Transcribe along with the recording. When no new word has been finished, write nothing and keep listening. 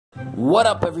What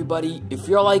up everybody? If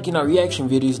you're liking our reaction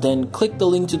videos, then click the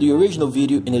link to the original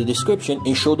video in the description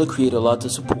and show the creator lots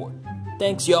of support.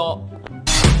 Thanks y'all!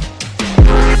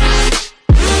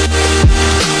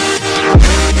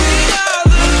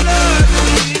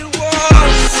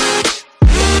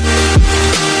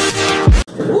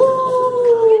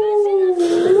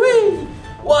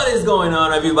 What is going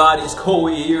on everybody? It's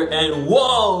Kobe here and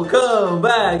welcome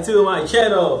back to my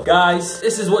channel. Guys,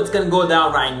 this is what's gonna go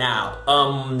down right now.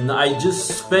 I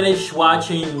just finished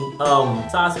watching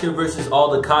Sasuke versus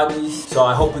all the Kages, so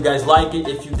I hope you guys like it.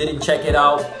 If you didn't check it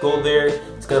out, go there.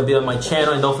 It's gonna be on my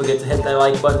channel, and don't forget to hit that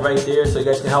like button right there so you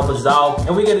guys can help us out.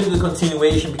 And we're gonna do the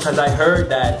continuation because I heard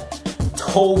that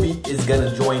Tobi is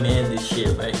gonna join in this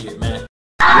shit right here, man.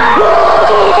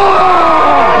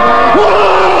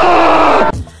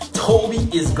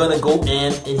 Tobi is gonna go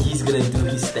in and he's gonna do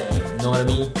his thing, you know what I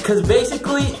mean? Because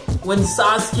basically, when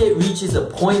Sasuke reaches a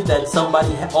point that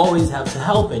somebody always has to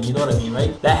help him, you know what I mean,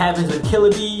 right? That happens with Killer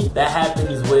Bee, that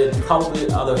happens with probably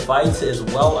other fights as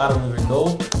well, I don't even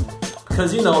know.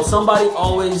 Because, you know, somebody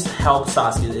always helps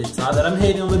Sasuke. It's not that I'm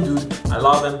hating on the dude, I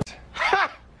love him.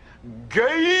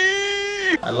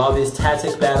 Gay! I love his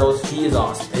tactics battles, he is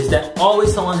awesome. It's that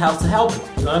always someone has to help him,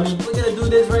 you know what I mean? We're gonna do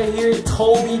this right here.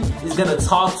 Tobi is gonna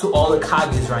talk to all the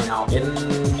Kages right now. And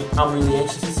I'm really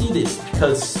anxious to see this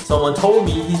because someone told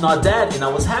me he's not dead and I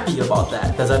was happy about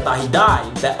that because I thought he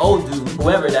died. That old dude,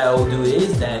 whoever that old dude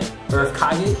is, that Earth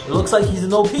Kage, it looks like he's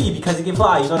an OP because he can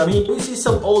fly, you know what I mean? When you see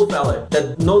some old fella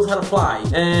that knows how to fly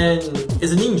and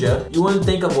is a ninja, you wouldn't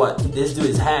think of what? This dude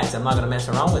is hacks, I'm not gonna mess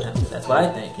around with him. That's what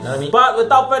I think, you know what I mean? But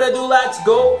without further ado, let's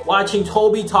go watching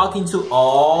Tobi talking to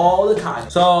all the Kage.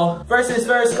 So, first things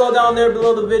first, go down there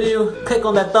below the video, click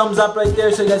on that thumbs up right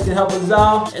there so you guys can help us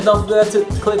out. And don't forget to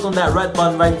click on that red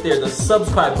button right there, the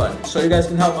subscribe button, so you guys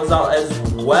can help us out as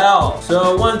well.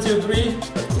 So, 1, 2, 3, let's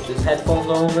put this headphones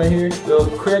on right here real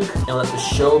quick and let the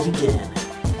show begin.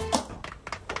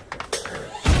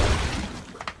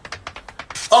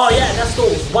 Oh yeah, that's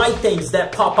those white things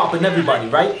that pop up in everybody,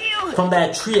 right? From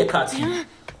that tree Akatsuki.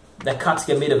 That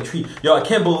Katsuki made of a tree. Yo, I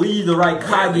can't believe the right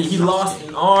Kage, he lost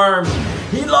an arm.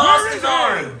 He lost his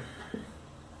arm!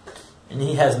 And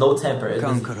he has no temper.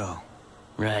 Kankuro.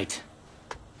 Right.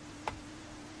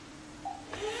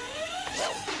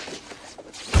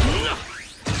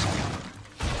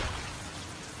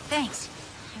 Thanks.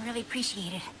 I really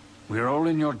appreciate it. We're all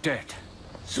in your debt.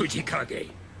 Tsuchikage,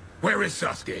 where is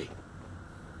Sasuke?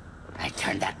 I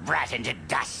turned that brat into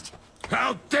dust.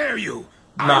 How dare you!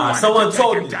 Nah, someone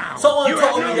told me. Someone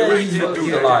told me that he's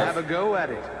alive. Have a go at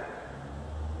it.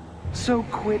 So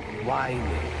quit whining,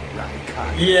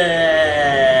 Raikage.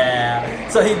 Yeah.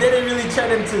 So he didn't really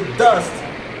turn into dust.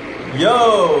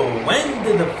 Yo, when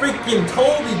did the freaking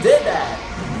Tobi did that?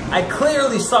 I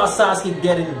clearly saw Sasuke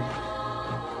getting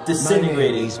disintegrated.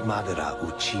 My name is Madara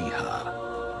Uchiha.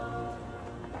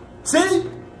 See?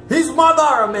 He's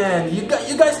Madara, man. You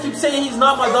guys keep saying he's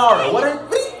not Madara. What are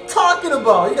you talking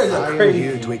about? You guys are crazy. I'm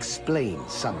here to explain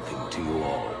something to you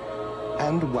all.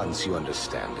 And once you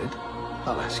understand it,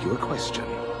 I'll ask you a question.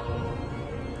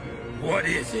 What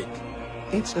is it?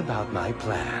 It's about my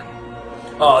plan.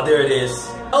 Oh, there it is.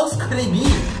 Who else could he be?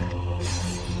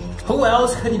 Who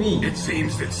else could he be? It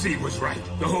seems that C was right.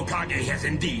 The Hokage has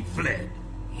indeed fled.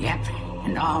 Yep,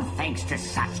 and all thanks to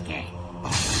Sasuke.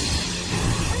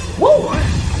 Whoa!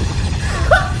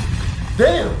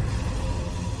 Damn.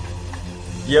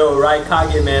 Yo, right,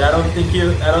 Kage, man. I don't think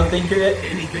you can.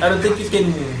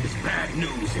 It's bad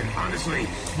news, and honestly,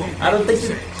 won't I don't think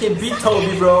you can beat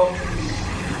Tobi, bro.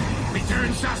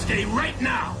 Return Sasuke right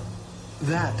now.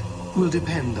 That will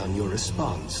depend on your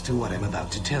response to what I'm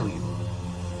about to tell you.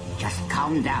 Just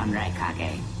calm down,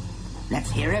 Raikage.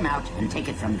 Let's hear him out and take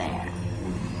it from there.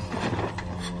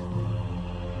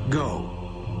 Go.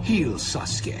 Heal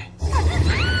Sasuke.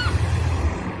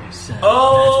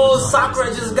 Oh,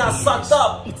 Sakura just got sucked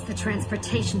up. It's the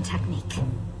transportation technique.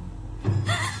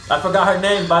 I forgot her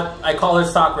name, but I call her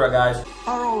Sakura, guys.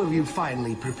 Are all of you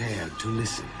finally prepared to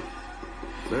listen?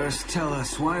 First, tell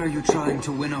us, why are you trying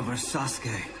to win over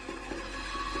Sasuke?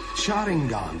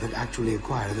 Sharingan that actually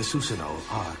acquire the Susanoo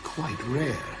are quite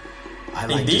rare. I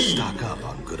like to stock up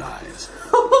on good eyes.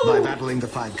 By battling the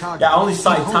 5 Kages, yeah, I only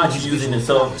saw Itachi using it,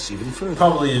 so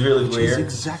probably is really which weird. is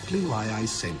exactly why I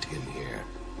sent him here.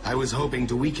 I was hoping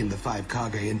to weaken the 5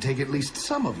 Kage and take at least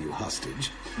some of you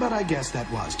hostage, but I guess that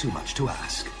was too much to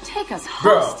ask. Take us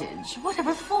hostage?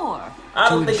 Whatever for? I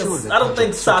don't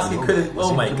think Sasuke could have.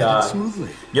 Oh my god.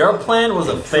 Your plan was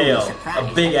a fail.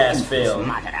 A big ass fail.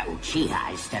 Madara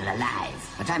Uchiha is still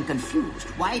alive, but I'm confused.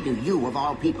 Why do you, of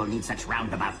all people, need such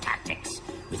roundabout tactics?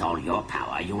 With all your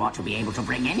power, you ought to be able to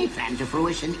bring any plan to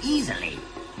fruition easily.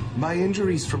 My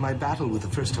injuries from my battle with the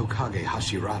first Hokage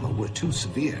Hashirama were too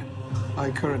severe.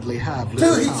 I currently have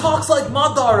little Dude, he power. talks like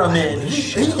Madara, man.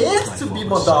 He has to be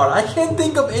Madara. I can't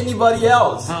think of anybody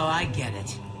else. Oh, I get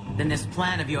it. Then this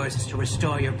plan of yours is to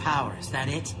restore your power, is that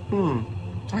it?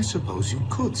 I suppose you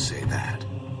could say that.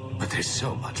 But there's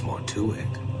so much more to it.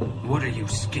 What are you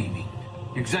scheming?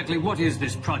 Exactly what is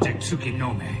this Project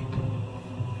Tsukinome?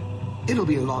 It'll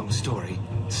be a long story,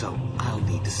 so I'll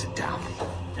need to sit down.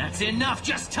 That's enough.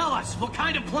 Just tell us. What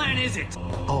kind of plan is it?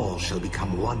 All shall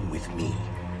become one with me,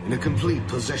 in a complete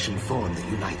possession form that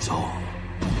unites all.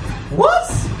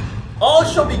 What? All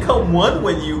shall become one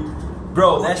when you...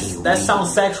 Bro, that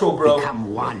sounds sexual, bro.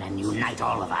 Become one and unite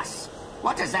all of us.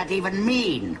 What does that even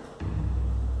mean?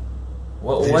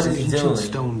 What There's is an he ancient doing?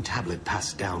 stone tablet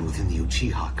passed down within the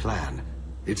Uchiha clan.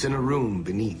 It's in a room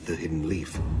beneath the hidden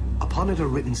leaf. Upon it are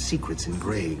written secrets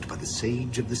engraved by the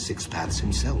Sage of the Six Paths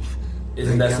himself.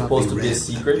 Isn't They that cannot supposed be to be a read with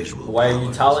secret? visual Why are you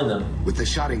powers. telling them? With the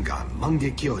Sharingan,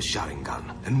 Mangekyo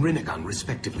Sharingan, and Rinnegan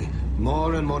respectively,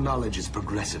 more and more knowledge is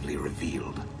progressively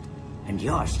revealed. And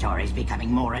your story's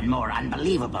becoming more and more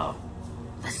unbelievable.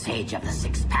 The Sage of the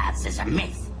Six Paths is a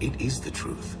myth. It is the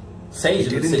truth. Sage It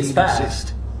of did the Six indeed Paths.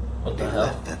 exist. What They the hell?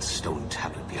 left that stone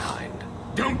tablet behind.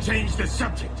 Don't change the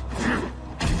subject.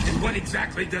 And what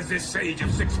exactly does this Sage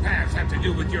of Six Paths have to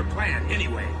do with your plan,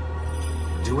 anyway?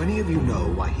 Do any of you know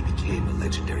why he became a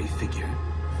legendary figure?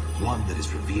 One that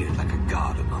is revered like a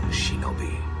god among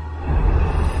shinobi.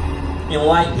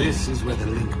 Enlighten. This is where the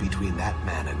link between that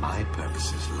man and my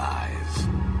purposes lies.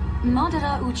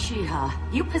 Madara Uchiha,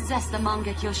 you possess the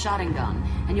Mangekyo Sharingan,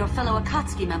 and your fellow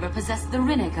Akatsuki member possessed the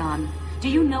Rinnegan. Do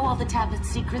you know all the tablet's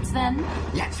secrets then?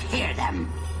 Let's hear them.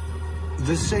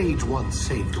 The sage once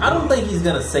saved the I don't world think he's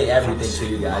gonna say from everything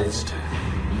to you a guys. monster.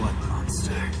 What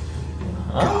monster?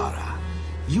 Gara,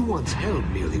 you once held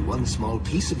merely one small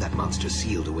piece of that monster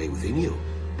sealed away within you.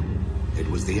 It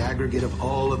was the aggregate of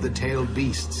all of the tailed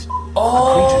beasts.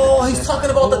 Oh, he's talking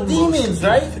about the demons,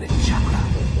 right? Infinite chakra.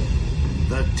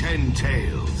 The 10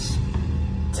 tails.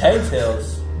 10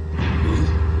 tails.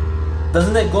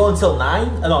 Doesn't it go until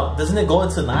 9? No, doesn't it go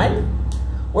until 9?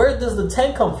 Where does the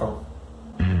 10 come from?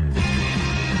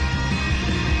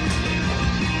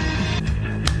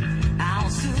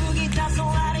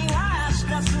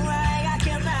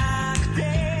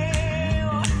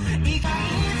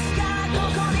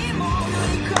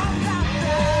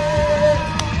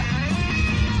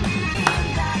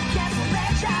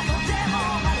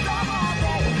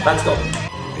 Let's go.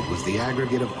 It was the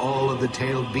aggregate of all of the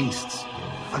tailed beasts.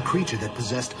 A creature that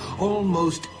possessed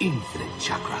almost infinite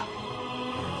chakra.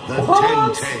 The What?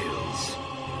 10 tails.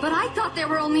 But I thought there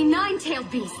were only 9-tailed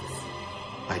beasts.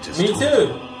 I just Me told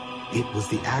too. you. It was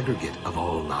the aggregate of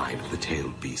all 9 of the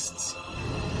tailed beasts.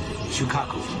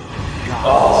 Shukaku,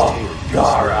 Gara's tailed beast.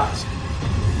 Gara.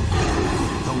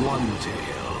 The one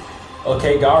tail.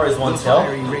 Okay, Gara is one The tail.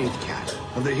 fiery wraith cat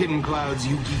of the hidden clouds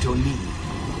Yugito Ni.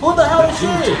 Who the hell The is 2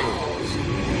 she?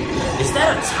 tails. Is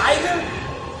that a tiger?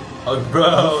 Oh, bro,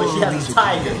 The she four has a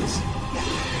tiger. Mizukages.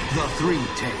 The 3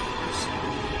 tails.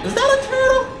 Is that a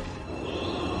turtle?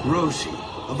 Roshi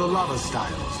of the lava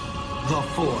styles. The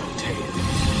 4 tails.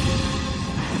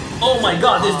 Oh my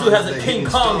god, this dude has The a King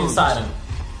hidden Kong stones. inside him.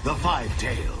 The 5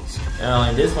 tails.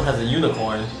 And this one has a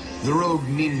unicorn. The rogue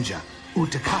ninja,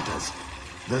 Utakatas.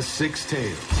 The 6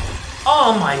 tails.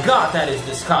 Oh my god, that is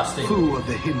disgusting. Who of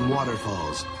the hidden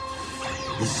waterfalls.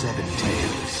 The 7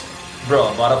 tails.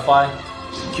 Bro, butterfly.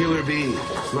 Killer Bee,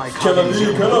 like Killer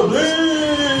bee, killer bee!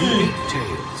 8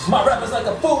 tails. My rap is like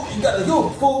a fool, you gotta do it,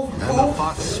 fool, And the fool.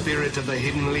 fox spirit of the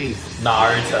hidden leaf.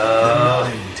 Naruto.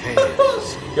 9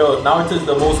 tails. Yo, Naruto is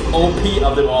the most OP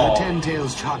of them The all. 10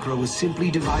 tails chakra was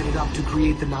simply divided up to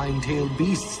create the 9-tailed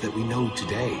beasts that we know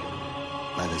today.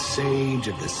 By the Sage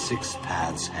of the Six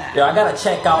Paths hand. Yo, I gotta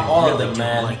check out all of them, Don't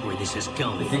man. like where this is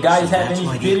going. If you guys So have that's any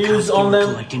why the videos Akatsuki on were them,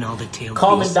 collecting all the tailed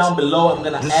comment beasts. down below. I'm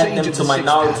gonna The add Sage them of to the my Six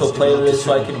Naruto Paths developed playlist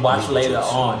so I certain can watch later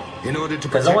ninjutsu. on. In order to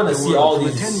Because I want to protect the see world all from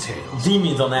the these 10 tails.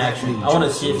 demons on action. I want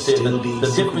to see if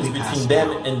the difference between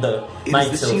them and the It Nine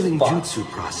is the Tails sealing fox.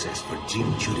 jutsu process for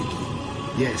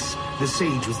Jinchuriki. Yes, the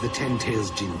sage was the 10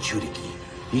 tails Jinchuriki.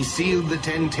 He sealed the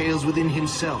 10 tails within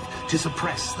himself to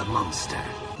suppress the monster.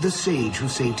 The sage who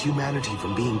saved humanity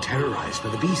from being terrorized by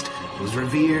the beast was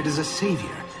revered as a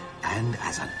savior and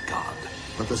as a god.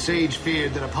 But the sage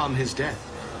feared that upon his death,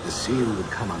 the seal would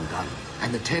come undone,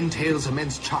 and the 10 tails'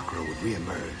 immense chakra would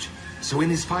re-emerge. So in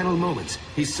his final moments,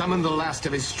 he summoned the last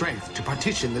of his strength to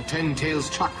partition the 10 tails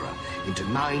chakra into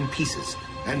 9 pieces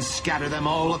and scatter them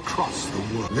all across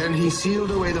the world. Then he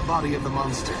sealed away the body of the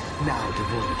monster, now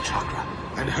devoid of chakra,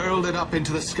 and hurled it up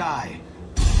into the sky.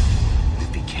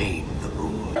 It became the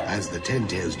moon. As the Ten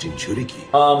Tails Jinchuriki,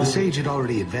 the sage had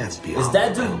already advanced beyond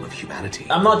the realm of humanity.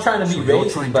 I'm not trying to be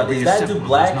racist, but is that dude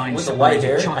black with the white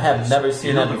hair? I have never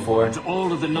seen that before.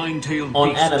 All of the nine-tailed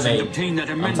on anime.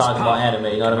 I'm talking about anime,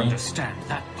 you know what I mean? Understand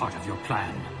that part of your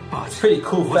plan. But it's pretty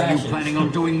cool what fashion. Are you planning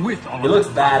on doing with all it looks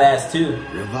badass too.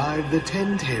 Revive the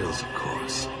Ten Tails, of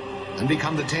course, and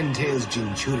become the Ten Tails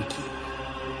Jinchuriki.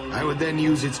 I would then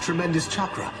use its tremendous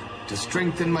chakra to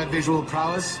strengthen my visual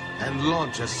prowess and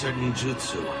launch a certain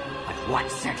jutsu. But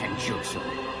what certain jutsu?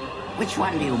 Which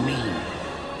one do you mean?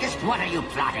 Just what are you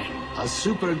plotting? A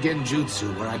super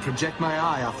genjutsu where I project my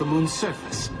eye off the moon's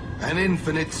surface. An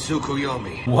infinite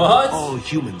Tsukuyomi. What? All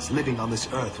humans living on this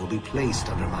earth will be placed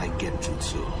under my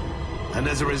genjutsu. And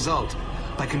as a result,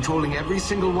 by controlling every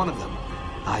single one of them,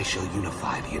 I shall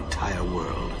unify the entire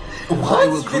world. What? I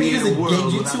will create a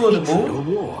world without on the hatred moon? or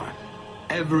war.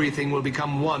 Everything will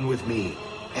become one with me.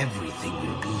 Everything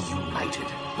will be united.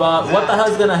 But what the hell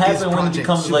is gonna happen when it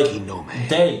becomes like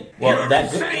day? Well, won't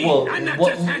that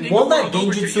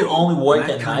genjutsu only work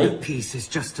at night? Peace is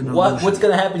just an illusion. What's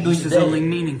gonna happen during the Peace is only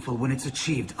meaningful when it's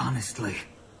achieved honestly.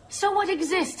 So what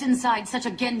exists inside such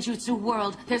a genjutsu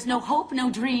world? There's no hope, no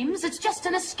dreams. It's just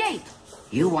an escape.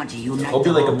 You want to unite It'll be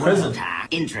the like a whole prison. world, huh?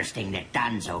 Interesting that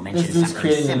Danzo mentioned This dude's something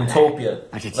creating an similar. utopia,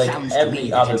 But it like sounds to every me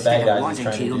that other instead bad guy of is wanting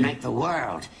trying to to do. unite the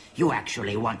world, you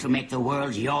actually want to make the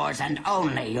world yours and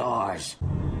only yours.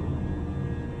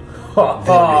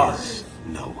 There is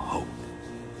no hope.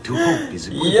 To hope is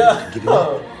equivalent to giving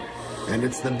up. And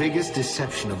it's the biggest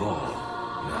deception of all.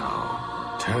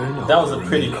 Now, turn over. That was a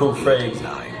pretty cool phrase.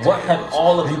 What have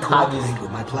all of you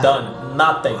Kages done?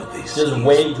 Nothing. Just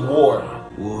wage war.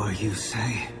 War, you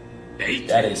say?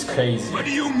 That is crazy. What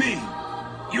do you mean?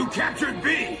 You captured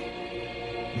B!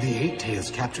 The Eight Tails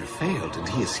capture failed and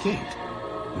he escaped.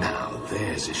 Now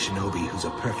there's a shinobi who's a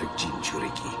perfect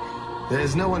Jinchuriki.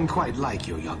 There's no one quite like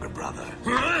your younger brother.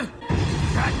 Huh?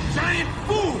 That giant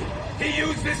fool! He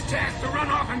used this task to run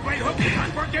off and play hooky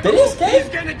unforgivable. Did he escape? He's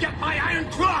gonna get my iron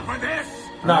claw for this!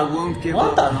 Nah, I won't give what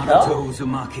up the hell? Naruto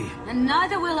Uzumaki. And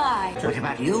neither will I. What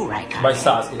about you, Raikage? By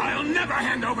Sasuke. I'll never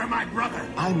hand over my brother!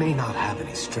 I may not have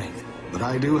any strength, but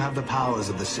I do have the powers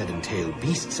of the seven-tailed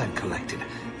beasts I've collected.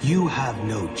 You have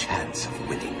no chance of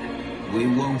winning. We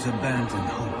won't abandon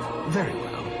hope. Very well.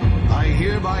 I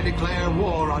hereby declare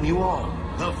war on you all.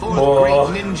 The fourth Oh.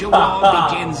 great ninja war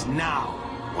begins now.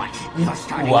 What? You're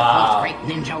starting a Wow. fourth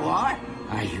great ninja war?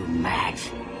 Are you mad?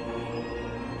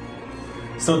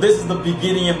 So this is the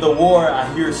beginning of the war I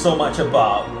hear so much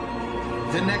about.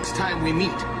 The next time we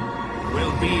meet,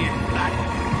 we'll be in battle.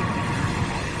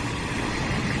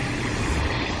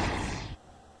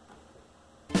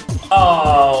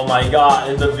 Oh my god,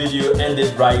 and the video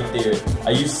ended right there.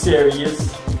 Are you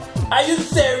serious? Are you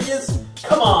serious?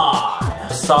 Come on! I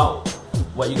saw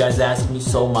what you guys asked me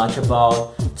so much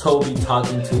about. Tobi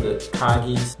talking to the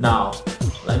Kages. Now,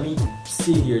 let me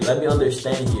see here, let me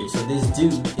understand here. So this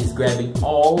dude is grabbing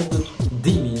all the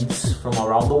demons from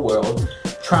around the world,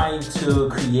 trying to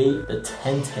create the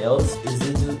 10 tails.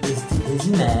 Is he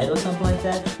mad or something like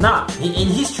that? Nah, and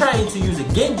he's trying to use a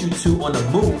genjutsu on the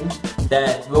moon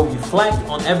that will reflect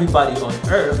on everybody on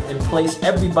Earth and place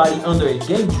everybody under a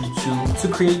genjutsu to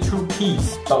create true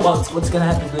peace. But what's gonna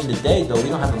happen during the day though? We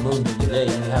don't have a moon during the day.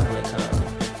 We have like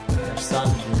a sun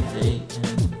during the day,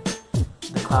 and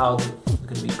the clouds are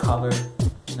gonna be covered.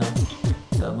 You know,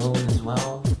 the moon as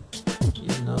well.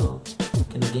 You know,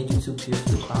 can the genjutsu pierce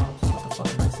through the clouds? What the fuck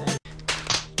am I saying?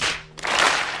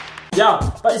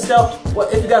 Yeah, but still,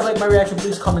 if you guys like my reaction,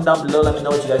 please comment down below. Let me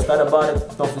know what you guys thought about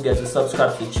it. Don't forget to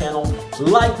subscribe to the channel.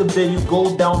 Like the video,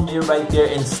 go down there right there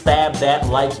and stab that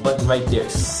like button right there.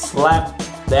 Slap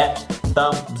that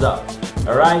thumbs up.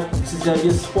 Alright, this is gonna be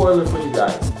a spoiler for you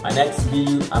guys. My next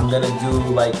video, I'm gonna do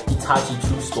like Itachi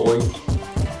true story,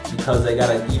 because I got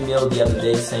an email the other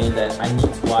day saying that I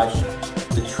need to watch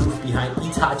the truth behind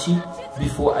Itachi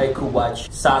before I could watch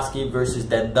Sasuke versus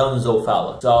that Dunzo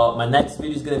fella. So my next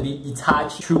video is gonna be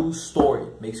Itachi true story.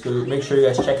 Make sure you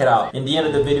guys check it out. In the end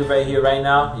of the video right here, right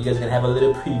now, you guys gonna have a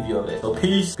little preview of it. So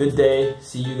peace, good day,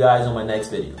 see you guys on my next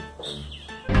video.